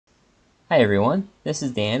Hi everyone, this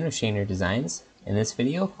is Dan with Shaner Designs. In this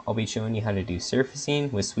video, I'll be showing you how to do surfacing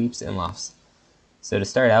with sweeps and lofts. So to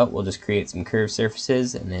start out, we'll just create some curved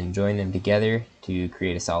surfaces and then join them together to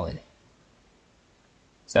create a solid.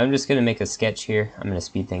 So I'm just going to make a sketch here. I'm going to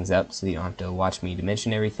speed things up so you don't have to watch me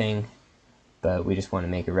dimension everything, but we just want to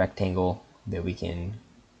make a rectangle that we can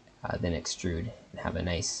then extrude and have a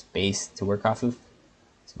nice base to work off of.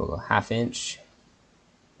 So we'll go 1/2 inch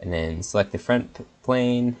and then select the front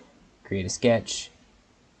plane, create a sketch.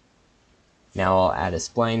 Now I'll add a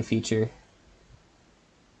spline feature.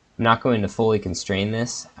 I'm not going to fully constrain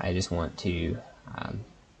this, I just want to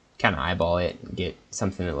kind of eyeball it and get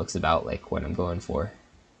something that looks about like what I'm going for.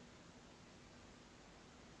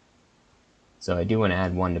 So I do want to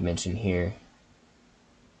add one dimension here,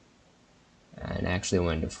 and I actually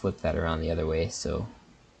wanted to flip that around the other way, so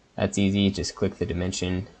that's easy. Just click the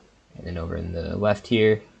dimension, and then over in the left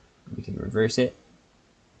here we can reverse it.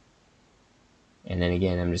 And then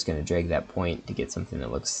again, I'm just going to drag that point to get something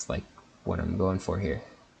that looks like what I'm going for here.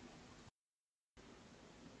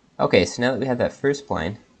 Okay, so now that we have that first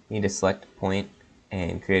spline, we need to select a point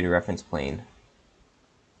and create a reference plane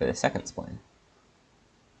for the second spline.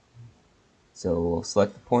 So we'll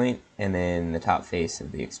select the point and then the top face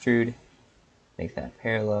of the extrude, make that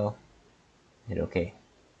parallel, hit OK.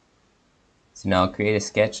 So now I'll create a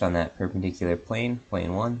sketch on that perpendicular plane,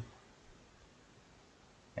 plane 1.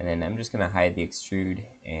 And then I'm just going to hide the extrude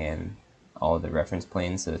and all of the reference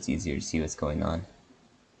planes so it's easier to see what's going on.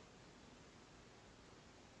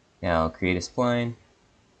 Now I'll create a spline,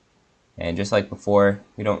 and just like before,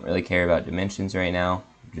 we don't really care about dimensions right now.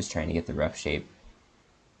 We're just trying to get the rough shape,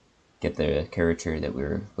 get the curvature that we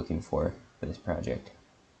were looking for this project.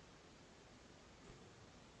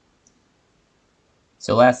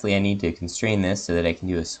 So lastly, I need to constrain this so that I can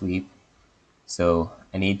do a sweep. So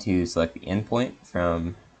I need to select the endpoint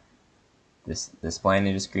from the spline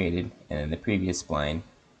I just created, and then the previous spline,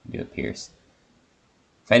 and do a pierce.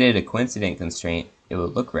 If I did a coincident constraint, it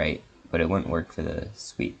would look right, but it wouldn't work for the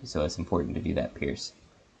sweep, so it's important to do that pierce.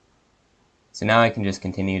 So now I can just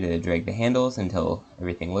continue to drag the handles until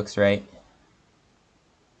everything looks right.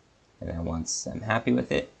 And then once I'm happy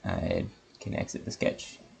with it, I can exit the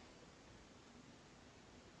sketch.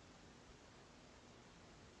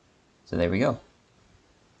 So there we go.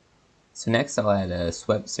 So next I'll add a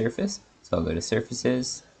swept surface. So I'll go to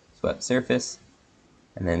Surfaces, Swept Surface,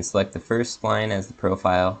 and then select the first spline as the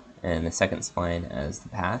profile and the second spline as the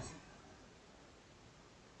path.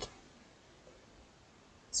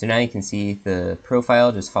 So now you can see the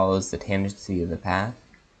profile just follows the tangency of the path.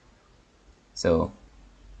 So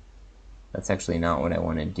that's actually not what I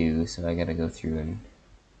want to do, so I gotta go through and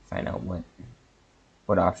find out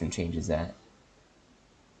what option changes that.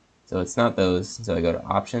 So it's not those, so I go to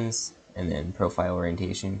Options and then Profile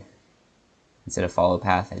Orientation. Instead of Follow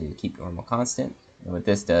Path, I do Keep Normal Constant. And what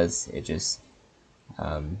this does, it just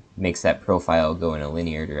makes that profile go in a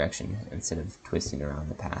linear direction instead of twisting around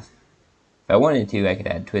the path. If I wanted to, I could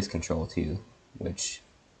add Twist Control too, which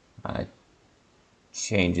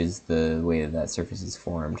changes the way that surface is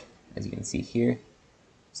formed, as you can see here.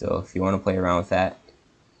 So if you want to play around with that,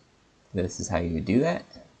 this is how you would do that.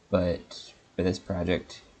 But for this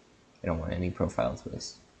project, I don't want any profile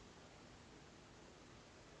twist.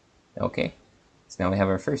 Okay, so now we have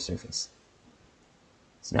our first surface.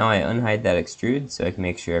 So now I unhide that extrude so I can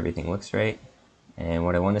make sure everything looks right. And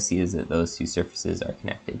what I want to see is that those two surfaces are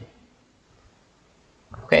connected.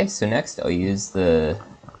 Okay, so next I'll use the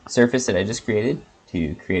surface that I just created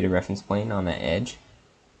to create a reference plane on that edge.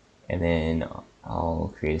 And then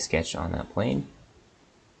I'll create a sketch on that plane.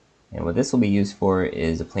 And what this will be used for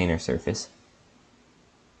is a planar surface.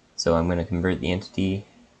 So I'm going to convert the entity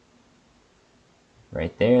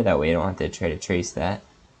right there, that way I don't have to try to trace that.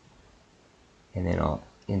 And then I'll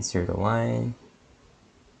insert a line.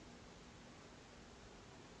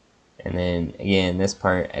 And then again, this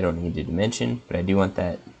part I don't need to dimension, but I do want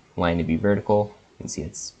that line to be vertical. You can see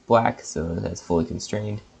it's black, so that's fully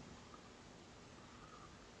constrained.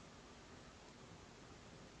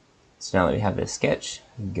 So now that we have this sketch,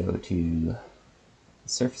 we go to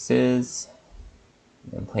Surfaces,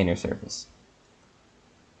 and Planar Surface.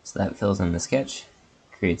 So that fills in the sketch,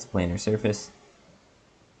 creates a planar surface.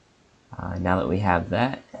 Now that we have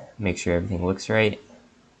that, make sure everything looks right,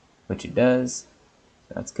 which it does.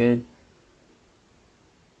 That's good.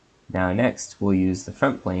 Now next, we'll use the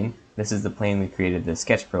front plane. This is the plane we created the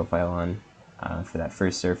sketch profile on for that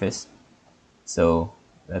first surface. So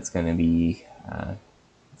that's going to be,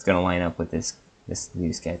 it's going to line up with this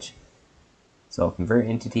new sketch. So I'll convert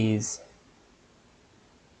entities,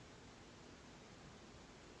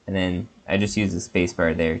 And then I just use the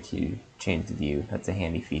spacebar there to change the view. That's a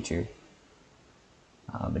handy feature.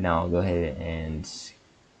 But now I'll go ahead and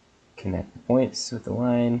connect the points with the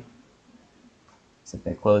line. Except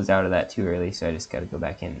I closed out of that too early, so I just got to go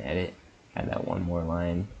back in and edit, add that one more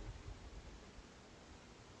line.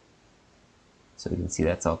 So we can see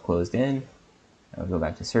that's all closed in. I'll go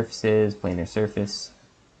back to surfaces, planar surface,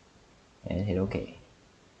 and hit OK.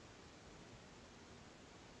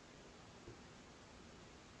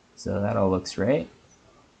 So that all looks right.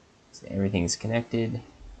 So everything's connected. I'm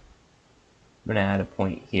going to add a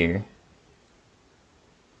point here.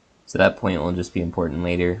 So that point will just be important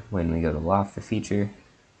later when we go to loft the feature.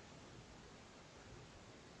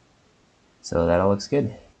 So that all looks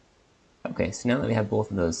good. Okay, so now that we have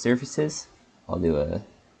both of those surfaces, I'll do a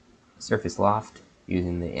surface loft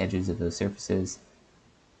using the edges of those surfaces.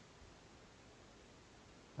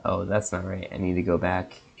 Oh, that's not right. I need to go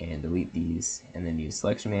back and delete these and then use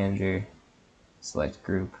selection manager, select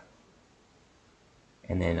group,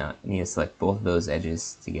 and then I need to select both of those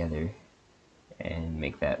edges together and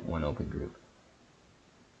make that one open group.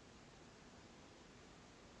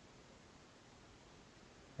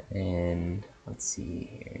 And let's see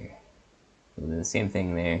here. We'll do the same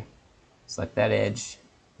thing there. Select that edge,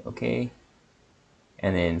 OK.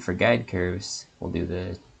 And then for guide curves, we'll do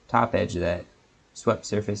the top edge of that swept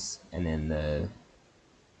surface and then the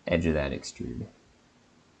edge of that extrude.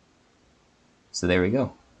 So there we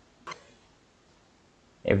go.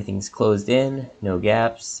 Everything's closed in, no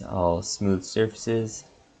gaps, all smooth surfaces.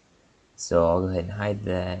 So I'll go ahead and hide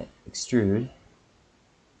that extrude.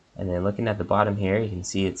 And then looking at the bottom here, you can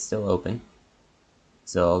see it's still open.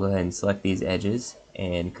 So I'll go ahead and select these edges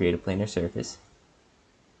and create a planar surface.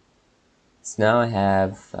 So now I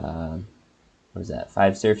have,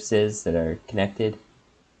 5 surfaces that are connected,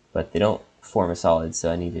 but they don't form a solid,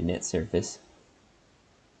 so I need a knit surface.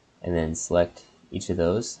 And then select each of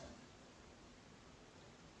those.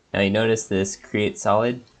 Now you notice this create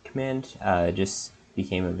solid command just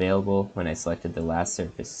became available when I selected the last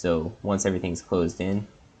surface. So once everything's closed in,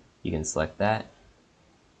 you can select that.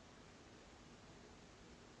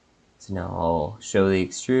 So now I'll show the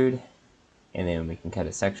extrude, and then we can cut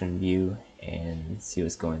a section view and see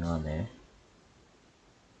what's going on there.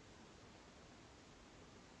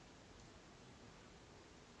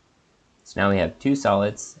 So now we have 2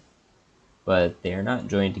 solids, but they are not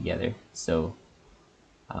joined together. So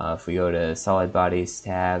if we go to solid bodies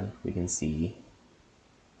tab, we can see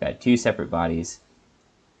we've got 2 separate bodies.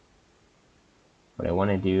 What I want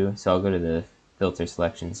to do, so I'll go to the filter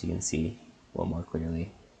selection so you can see a little more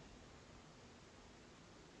clearly.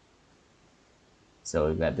 So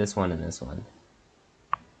we've got this one and this one.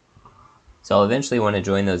 So I'll eventually want to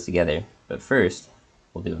join those together, but first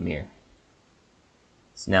we'll do a mirror.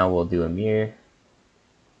 So now we'll do a mirror.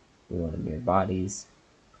 We want to mirror bodies.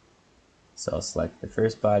 So I'll select the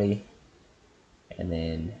first body, and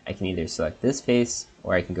then I can either select this face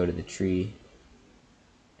or I can go to the tree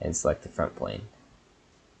and select the front plane.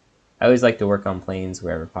 I always like to work on planes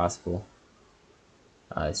wherever possible.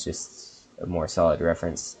 It's just a more solid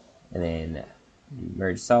reference. And then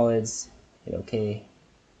merge solids, hit OK.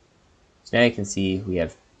 So now you can see we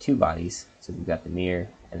have 2 bodies. So we've got the mirror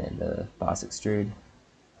and then the boss extrude.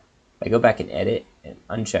 If I go back and edit and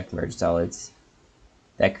uncheck merge solids,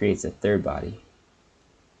 that creates a 3rd body.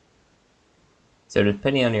 So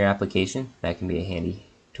depending on your application, that can be a handy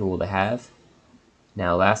tool to have.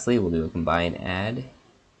 Now lastly, we'll do a combine add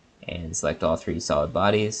and select all 3 solid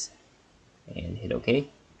bodies and hit OK.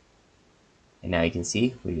 And now you can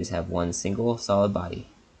see we just have one single solid body.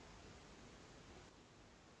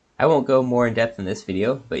 I won't go more in depth in this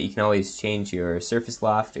video, but you can always change your surface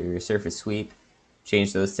loft or your surface sweep,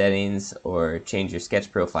 change those settings, or change your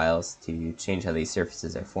sketch profiles to change how these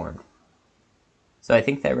surfaces are formed. So I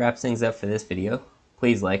think that wraps things up for this video.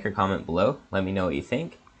 Please like or comment below, let me know what you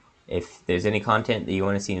think. If there's any content that you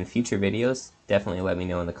want to see in future videos, definitely let me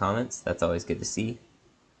know in the comments. That's always good to see.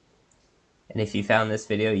 And if you found this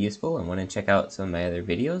video useful and want to check out some of my other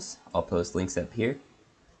videos, I'll post links up here.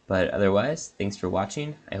 But otherwise, thanks for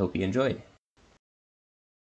watching. I hope you enjoyed.